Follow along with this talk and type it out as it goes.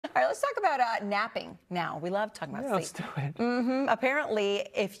right, let's talk about napping now. We love talking about sleep. Let's do it. Apparently,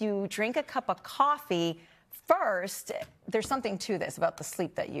 if you drink a cup of coffee first, there's something to this about the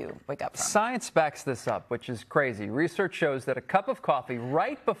sleep that you wake up from. Science backs this up, which is crazy. Research shows that a cup of coffee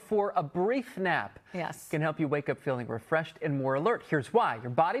right before a brief nap can help you wake up feeling refreshed and more alert. Here's why. Your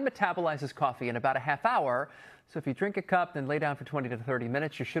body metabolizes coffee in about a half hour. So if you drink a cup, then lay down for 20 to 30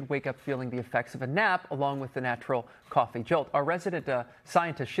 minutes, you should wake up feeling the effects of a nap along with the natural coffee jolt. Our resident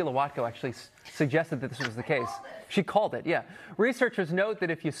scientist, Sheila Watko, actually suggested that this was the case. She called it, yeah. Researchers note that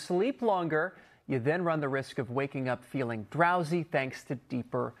if you sleep longer, you then run the risk of waking up feeling drowsy thanks to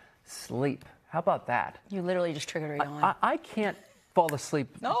deeper sleep. How about that? You literally just triggered a yawn. I can't fall asleep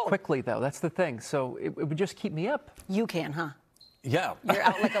quickly, though. That's the thing. So it would just keep me up. You can, huh? Yeah. You're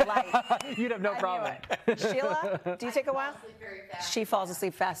out like a light. You'd have no problem. Sheila, do you take a while? She falls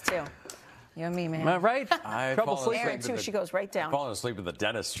asleep fast, too. You and me, man. Right? Trouble sleeping. Aaron, too, she goes right down. Falling asleep in the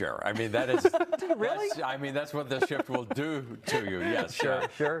dentist chair. I mean, that is. Really? I mean, that's what the shift will do to you. Yes.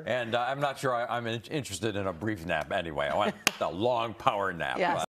 Sure. And I'm not sure I'm interested in a brief nap anyway. I want a long power nap. Yes.